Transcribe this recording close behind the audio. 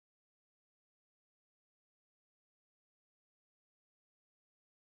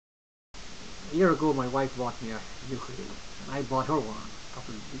A year ago, my wife bought me a ukulele, and I bought her one a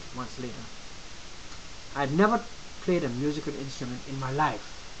couple of months later. I'd never played a musical instrument in my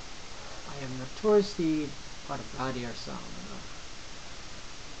life. I am notoriously got a bad ear sound,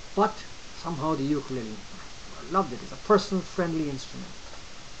 but somehow the ukulele, I loved it. It's a personal friendly instrument.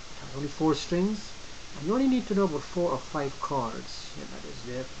 It has only 4 strings, and you only need to know about 4 or 5 chords. Yeah, that is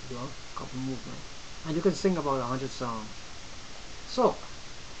there, you know, a couple movements, and you can sing about 100 songs. So,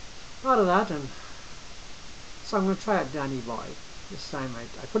 out of that, and so I'm going to try it, Danny Boy. This time I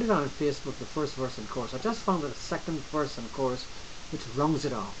put it on Facebook, the first verse and chorus. I just found that the second verse and chorus, which rounds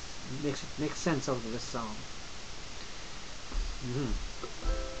it off, makes sense out of this song.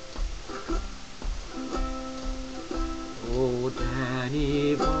 Oh,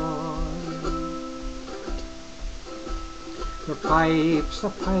 Danny Boy, the pipes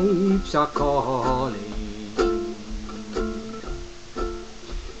are calling.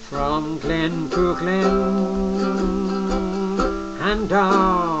 From glen to glen and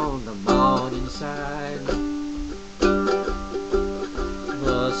down the mountainside,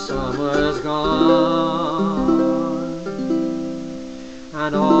 the summer's gone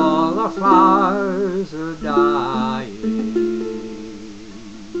and all the flowers are dying.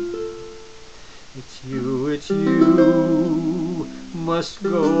 It's you must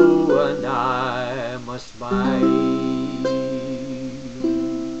go and I must bide.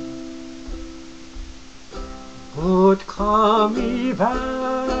 But call me back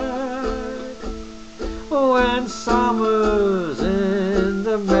when summer's in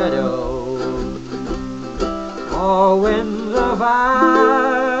the meadow, or when the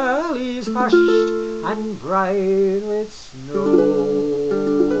valley's hushed and bright with snow.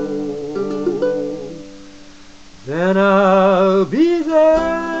 Then I'll be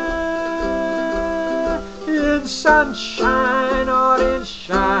there in sunshine or in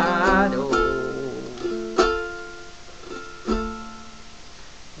shadow.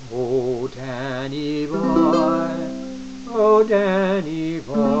 Oh, Danny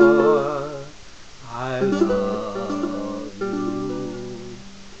boy, I love you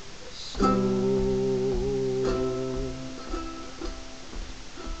so.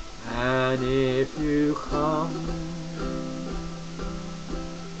 And if you come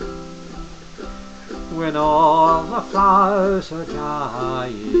when all the flowers are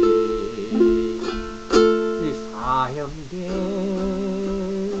dying, if I am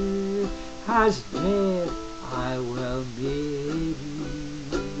dead, as dead I will be,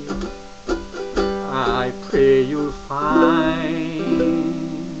 I pray you'll find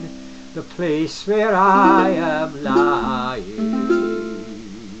the place where I am lying,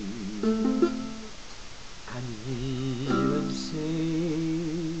 and kneel and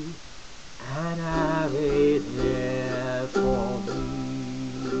say an Ave there for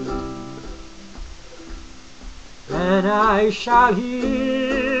me, and I shall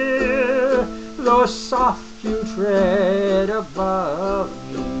hear the soft you tread above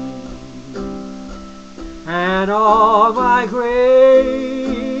me, and all my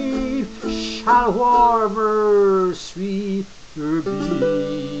grave shall warmer, sweeter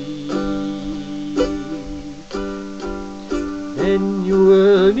be. Then you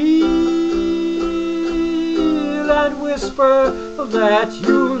will kneel and whisper that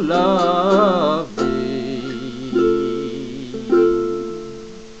you love me,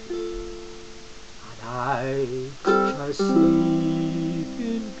 I shall sleep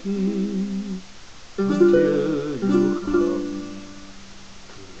in peace until you come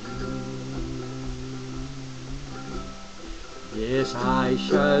to me. Yes, I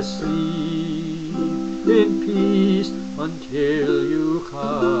shall sleep in peace until